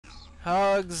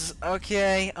Hugs.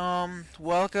 Okay.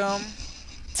 Welcome.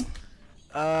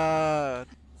 Uh.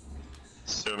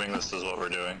 Assuming this is what we're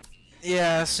doing.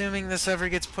 Yeah. Assuming this ever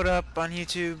gets put up on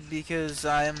YouTube because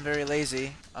I am very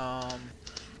lazy. Darn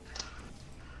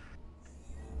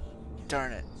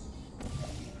it.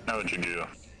 Now what you do?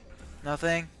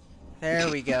 Nothing. There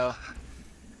we go.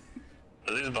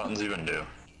 What do these buttons even do?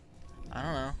 I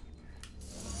don't know.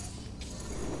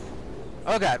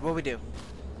 Oh God, what we do?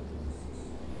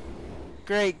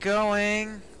 Great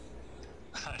going.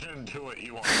 I didn't do what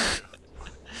you wanted to do.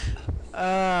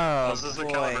 Oh Was this a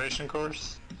boy. calibration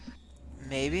course?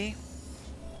 Maybe.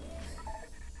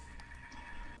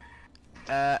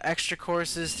 Extra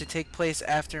courses to take place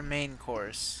after main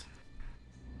course.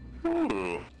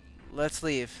 Ooh. Let's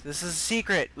leave. This is a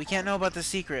secret. We can't know about the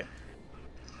secret.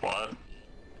 What?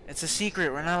 It's a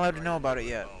secret. We're not allowed to know about it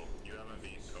yet. Oh, you haven't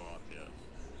beat co-op yet.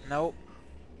 Nope.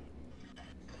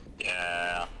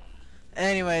 Yeah.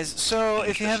 Anyways, so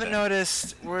if you haven't Interesting.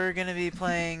 noticed, we're gonna be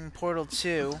playing Portal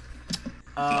 2.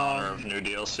 In honor of new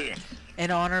DLC. In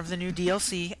honor of the new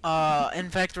DLC. In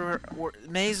fact,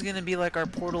 May's gonna be like our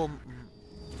Portal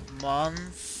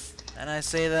month, and I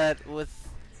say that with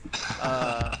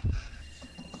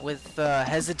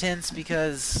hesitance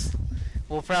because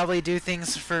we'll probably do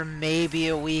things for maybe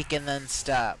a week and then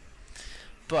stop.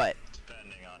 But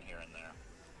Depending on here and there.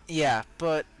 yeah,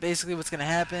 but basically what's gonna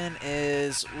happen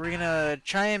is we're gonna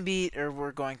try and beat, or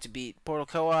we're going to beat Portal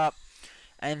Co-op,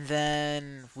 and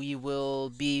then we will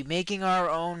be making our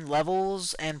own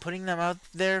levels and putting them out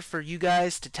there for you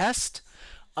guys to test.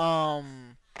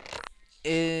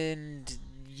 And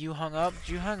you hung up?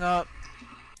 You hung up?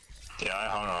 Yeah, I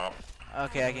hung up.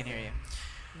 Okay, I can hear you.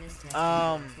 We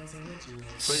gotta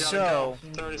So, go.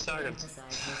 30 seconds.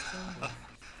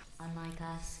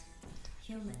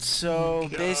 so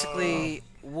basically,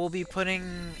 we'll be putting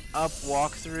up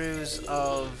walkthroughs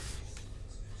of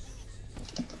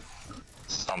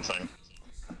Something.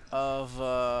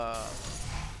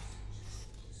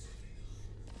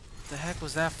 the heck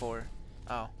was that for?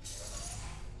 Oh.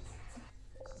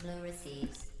 Blue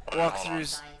receives.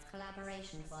 Walkthroughs.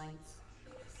 Collaboration points.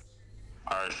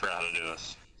 I already forgot how to do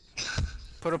this.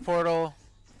 Put a portal.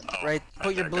 Oh, Right.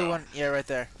 Put your there, blue go. one. Yeah, right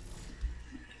there.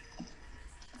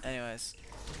 Anyways.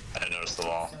 I didn't notice the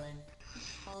wall. Excellent.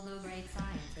 Although great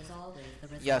science is always the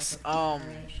result Yes. of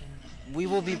collaboration. We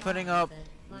will be putting up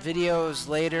videos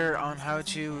later on how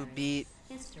to beat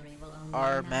History will only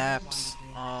our remember maps.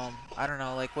 one of you. I don't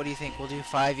know. Like, what do you think? We'll do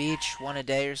 5 each, 1 a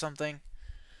day or something.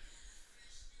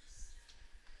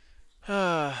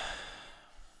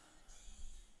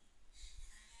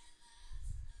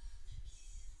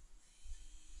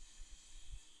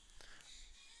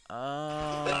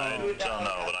 I don't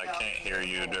know, but I can't hear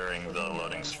you during the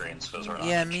loading screens because we're not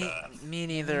Yeah, in chat. me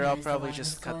neither. I'll probably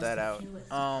just cut that out.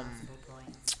 I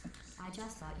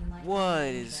just thought you might What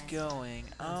find is interest. going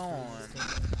on?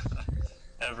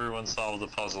 Everyone solved the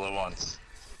puzzle at once.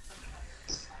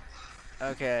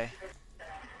 Okay.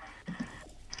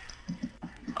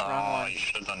 Oh, one. you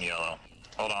should have done yellow.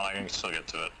 Hold on, I can still get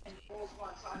to it.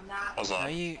 What's up? Are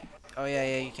you? Oh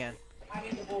yeah, you can. I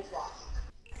need the bullfrog.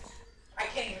 I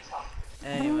can't even talk.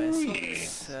 Anyways,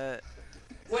 set.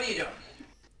 What are you doing?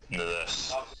 Do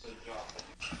this.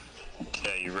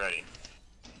 Okay, you ready?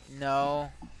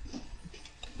 No.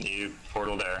 You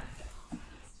portal there. And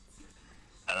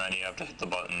then you have to hit the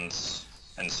buttons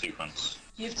in sequence.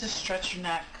 You have to stretch your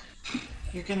neck.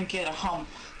 You're gonna get a hump.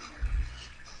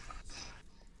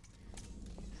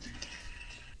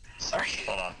 Sorry.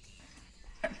 Hold on.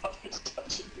 My mother's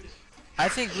touching me. I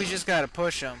think we just gotta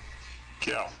push them.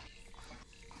 Go.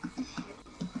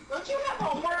 Don't you have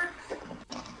homework?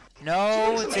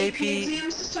 No, Do you it's have some AP AP.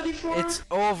 exams to study for? It's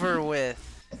over with.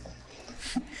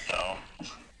 No.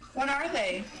 When are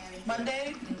they?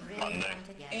 Monday? Monday.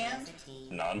 And?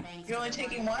 None. You're only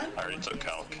taking one? I already took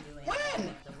calc.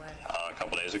 When? A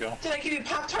couple days ago. Did I give you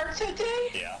Pop-Tarts that day?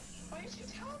 Yeah. Why didn't you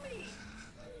tell me?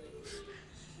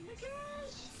 Oh my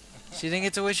gosh. So you think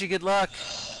it's a wish you good luck?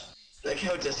 Like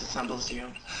how it disassembles you.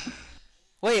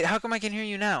 Wait, how come I can hear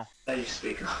you now? That you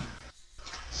speak on.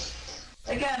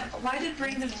 Again, why did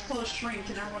Brandon's clothes shrink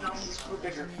and everyone else's were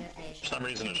bigger? For some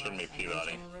reason it shouldn't be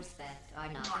Peabody. Respect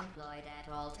are not employed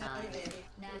at all times.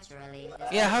 Naturally,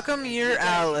 this Yeah, how come you're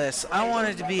Atlas? I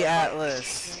wanted to be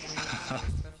Atlas.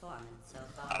 performance so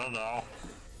I far. don't know.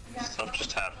 Stuff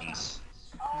just happens.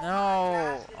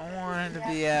 No, I wanted to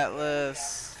be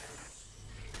Atlas.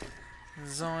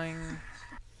 Zoing.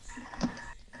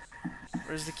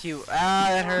 Where's the Q? Ah,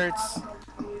 that hurts.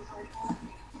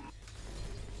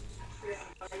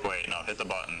 Wait, no, hit the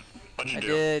button. What'd you I do?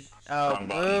 did. Oh, Wrong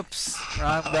button. oops.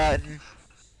 Wrong button.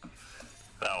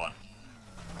 That one.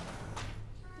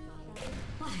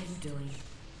 What are you doing?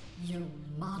 You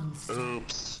monster.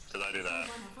 Oops. Did I do that?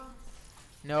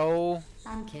 No.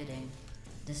 I'm kidding.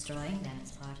 Destroying them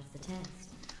is part of the test.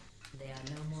 They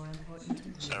are no more important to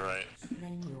Is you that right?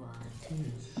 than you are to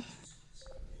me.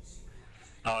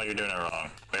 Oh, you're doing it wrong.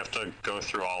 We have to go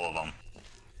through all of them.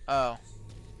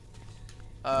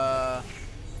 Oh.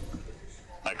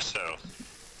 Like so.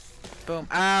 Boom.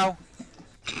 Ow.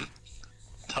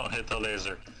 Don't hit the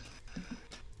laser.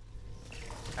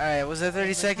 Alright, was that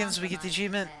 30 seconds? We get the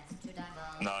achievement?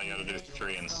 No, you gotta do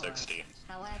 3 and 60.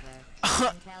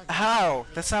 However, How?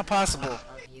 That's not possible.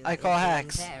 I call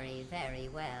hacks. Very, very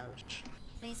well.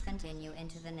 Please continue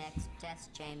into the next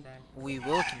test chamber. We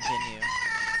will continue.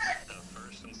 The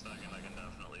first and second I can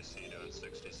definitely see doing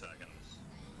 60 seconds.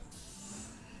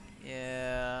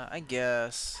 Yeah, I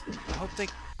guess. I hope they...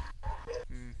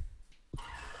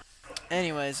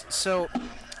 Anyways, so...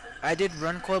 I did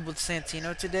run club with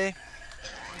Santino today.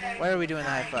 Why are we doing the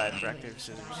high five, rock, paper,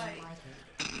 scissors?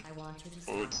 I want you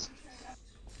to Oops.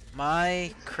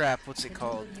 My crap, what's it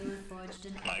called?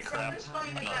 My crap.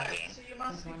 Not that game. So you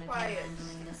must be quiet.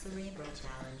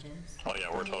 Oh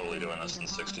yeah, we're totally doing this in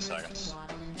 60 seconds.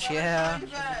 Yeah.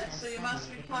 So you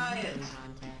must be quiet.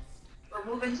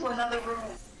 We're moving to another room.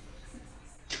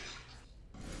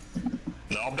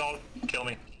 No, don't kill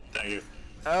me. Thank you.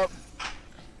 Oh.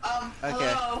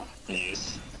 Okay. Hello.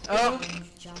 Yes. Oh.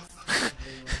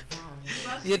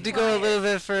 You had to go a little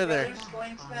bit further. Brother's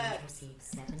going to bed. Receive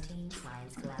 17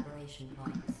 science collaboration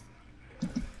points.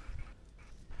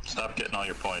 Stop getting all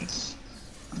your points.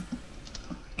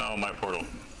 No, my portal.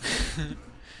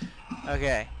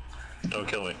 Okay. Don't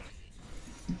kill me.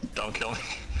 Don't kill me.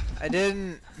 I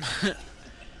didn't.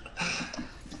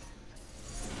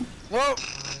 Whoa!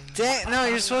 Dang! No,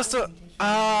 you're supposed to.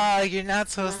 Ah, you're not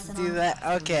supposed to do that.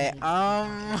 Okay. All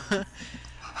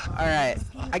right.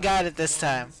 I got it this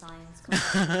time.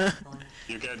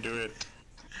 You can do it.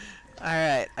 All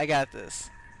right. I got this.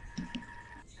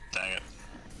 Dang it.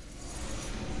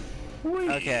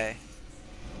 Okay.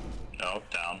 Nope,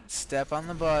 down. Step on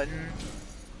the button.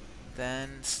 Then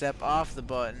step off the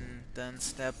button. Then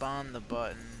step on the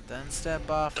button. Then step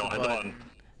off Don't the hit the button. button.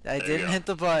 I There you didn't go. hit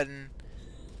the button.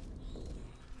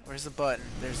 Where's the button?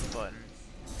 There's the button.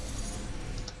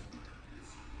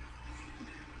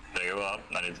 There you go up.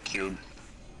 I need the cube.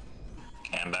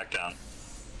 And back down.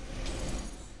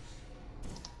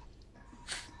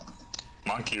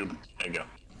 Come on, cube. There you go.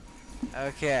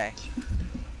 Okay.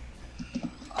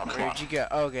 Oh, come on. Where'd you go?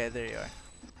 Okay, there you are.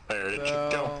 Where did you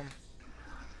go?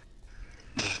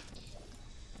 Boom.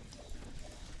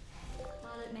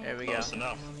 There we go. Close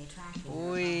enough.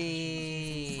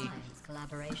 Wee.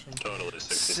 Totally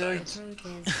 60 So-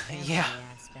 seconds. Yeah.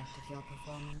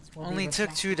 Only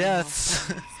took 2 deaths.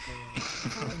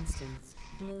 For instance,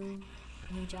 Blue,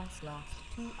 you just lost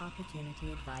 2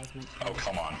 opportunity advisement Oh, points.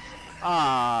 come on.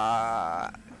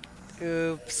 Ah.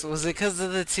 Oops. Was it because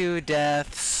of the 2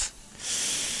 deaths?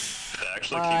 It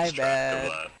actually My keeps track of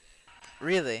bad. that.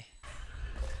 Really?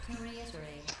 To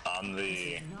reiterate, On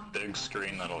the big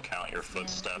screen that'll count your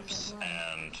footsteps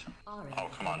and... Oh,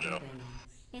 come on, Joe.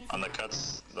 On the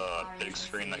cuts, the big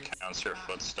screen that counts your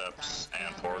footsteps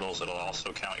and portals, it'll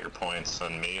also count your points,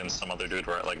 and me and some other dude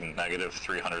were at like negative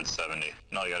 370.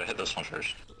 No, you gotta hit this one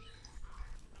first.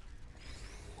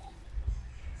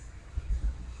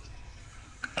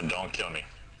 And don't kill me.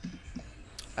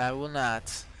 I will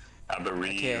not. I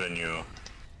believe Okay. in you.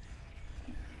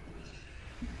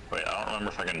 Wait, I don't remember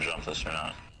if I can jump this or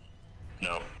not.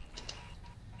 Nope.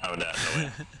 How would that? No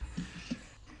way.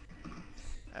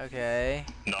 Okay.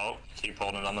 No, keep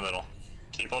holding it on the middle.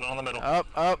 Keep holding it on the middle. Up,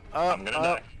 up, up, I'm gonna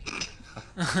up.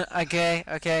 die. Okay,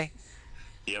 okay.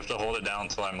 You have to hold it down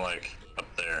until I'm like up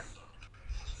there.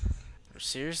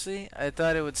 Seriously? I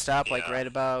thought it would stop like Yeah. right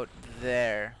about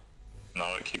there.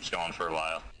 No, it keeps going for a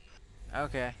while.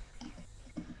 Okay.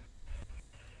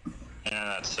 Yeah,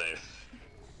 that's safe.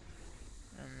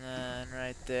 And then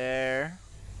right there.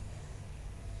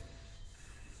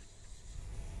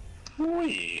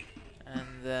 Whee! And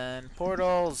then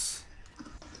portals.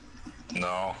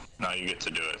 No, now you get to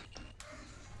do it.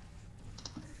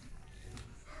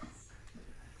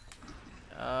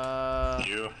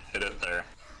 You hit it there.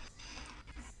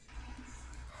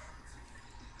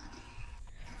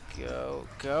 Go,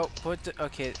 go. Put the.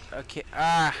 Okay, okay.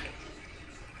 Ah!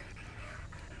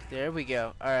 There we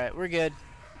go. Alright, we're good.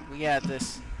 We got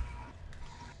this.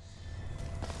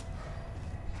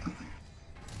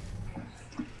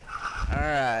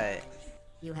 Alright.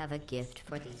 you have a gift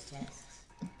for these tests.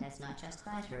 That's not just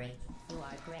flattery. You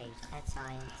are great at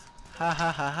science. Ha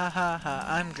ha ha ha ha ha.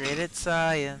 I'm great at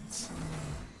science.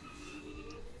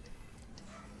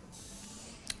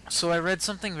 So I read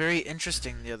something very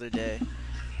interesting the other day.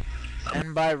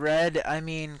 And by read, I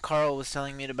mean Carl was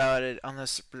telling me about it on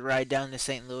this ride down to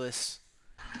St. Louis.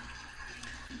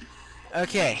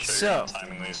 Okay, Sure you're so not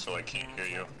timing these so I can't hear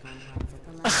you.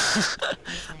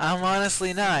 I'm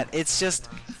honestly not. It's just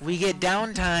we get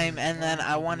downtime and then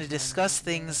I want to discuss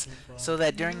things so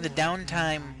that during the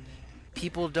downtime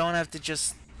people don't have to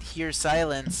just hear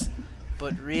silence,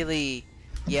 but really,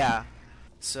 yeah.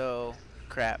 So,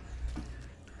 crap.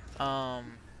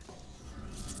 Um,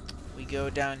 we go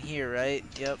down here, right?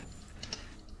 Yep.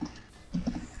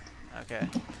 Okay.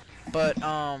 But,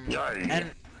 Yay. and,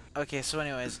 okay, so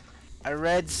anyways, I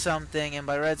read something, and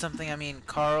by read something I mean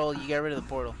Carl, you got rid of the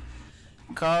portal.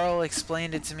 Carl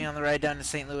explained it to me on the ride down to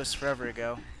St. Louis forever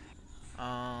ago.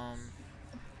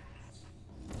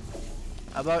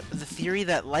 About the theory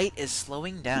that light is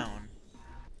slowing down.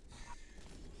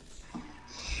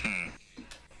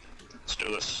 Let's do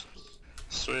this.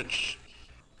 Switch.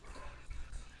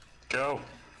 Go.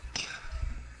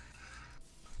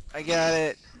 I got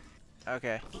it.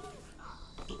 Okay.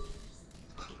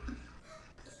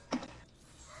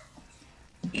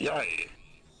 Yay.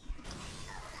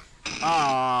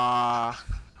 Ah,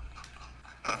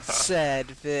 sad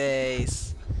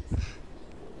face.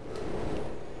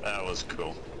 That was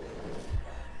cool.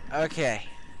 Okay.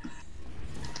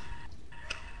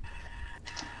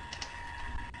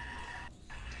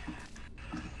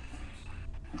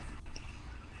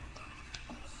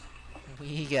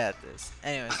 We got this.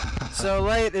 Anyways, so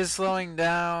light is slowing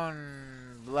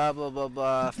down. Blah blah blah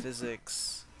blah.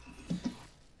 Physics.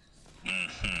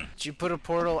 Did you put a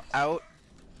portal out?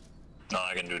 No,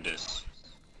 I can do this.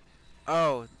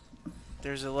 Oh,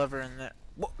 there's a lever in there.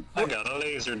 I got a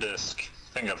laser disc.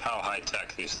 Think of how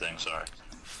high-tech these things are.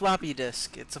 Floppy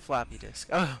disk. It's a floppy disk.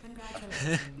 Oh.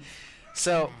 Congratulations.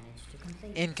 So, Managed to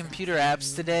complete in the computer section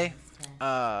apps today, test.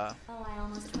 uh, Oh, I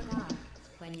almost forgot.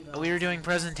 When you we were doing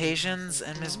presentations,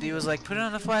 and Miss B was like, put it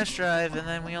on a flash drive, and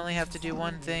then we only have to do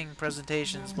one thing,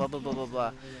 presentations, blah blah blah blah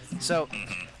blah. So,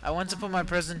 I went to put my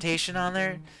presentation on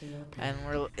there, and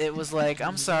it was like,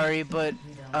 I'm sorry, but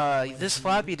this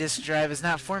floppy disk drive is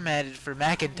not formatted for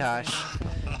Macintosh.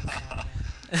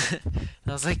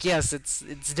 I was like, yes, it's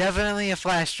definitely a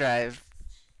flash drive.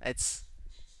 It's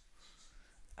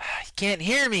you can't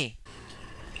hear me.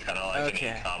 Kind of like Okay.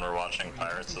 an econ we're watching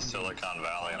Pirates of Silicon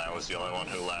Valley, and I was the only one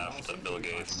who laughed at Bill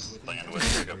Gates playing with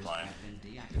Gigaplane.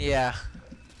 Yeah.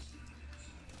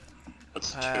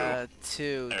 That's two.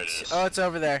 Two. There it is. Oh, it's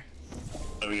over there.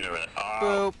 Let me get rid of it.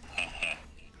 Oh.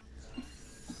 Boop.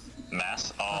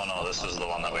 Mass. Oh no, this is the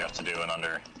one that we have to do in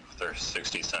under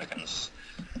 60 seconds.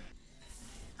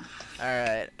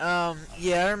 Alright,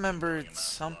 yeah, I remembered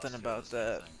something about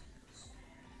that.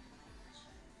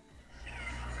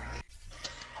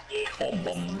 Bum,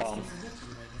 bum, bum.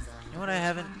 You know what I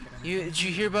haven't... Did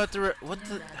you hear about the... What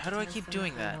the... How do I keep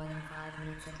doing that?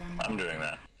 I'm doing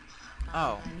that.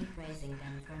 Oh. praising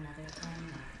them for another 10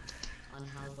 minutes on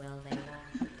how well they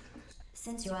walk.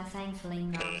 Since you are thankfully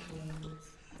not twins,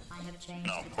 I have changed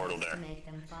No, the portal tests to there. make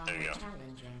them far There you more go.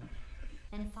 challenging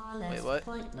and far less Wait, what?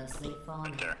 pointlessly fun.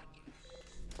 Right there.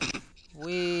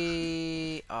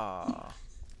 We... Aw.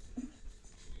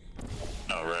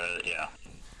 No, red, yeah.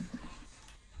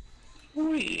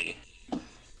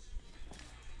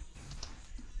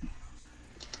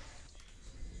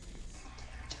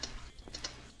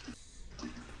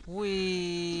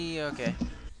 Wee. Okay.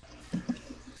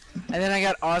 And then I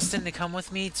got Austin to come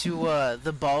with me to,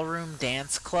 the ballroom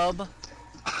dance club.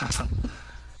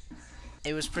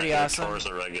 It was pretty awesome. Tor's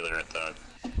a regular at that.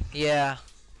 Yeah.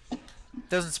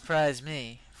 Doesn't surprise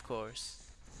me, of course.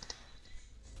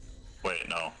 Wait,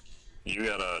 no. You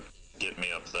gotta get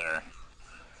me up there.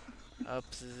 Up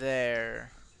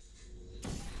there.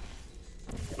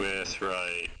 With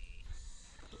right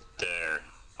there.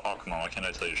 Oh, come on, why can't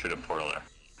I tell you to shoot a portal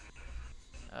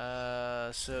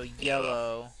there? So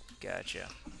yellow. Gotcha.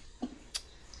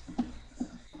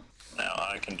 Now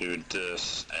I can do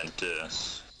this and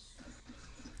this.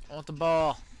 I want the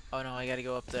ball. Oh no, I gotta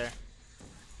go up there.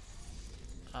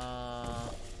 I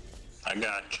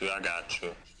got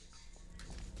you.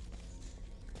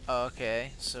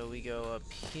 Okay, so we go up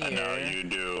And now here. you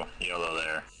do yellow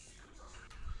there.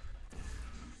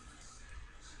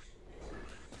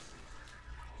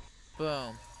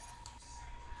 Boom.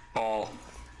 Ball.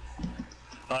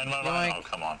 Mine. Yoink. Oh,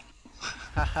 come on.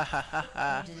 Ha ha ha ha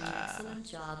ha. You did an excellent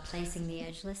job placing the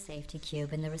edgeless safety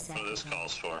cube in the What this receptacle.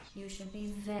 calls for. You should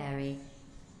be very...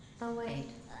 Oh wait,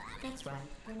 That's right.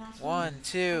 We're not human. 1,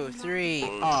 2, 3. Whoa.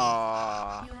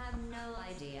 Aww. You have no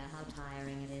idea how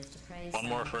tiring it is to praise One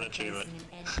more someone for an for placing achievement.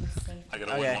 an edgeless safety I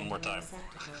gotta Okay. win one more in a time.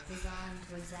 receptacle designed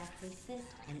to exactly fit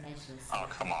an edgeless Oh,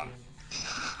 come on.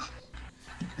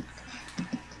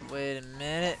 Wait a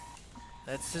minute.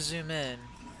 Let's zoom in.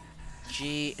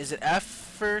 G. Is it F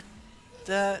for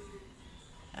that?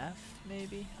 F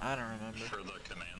maybe? I don't remember. For the command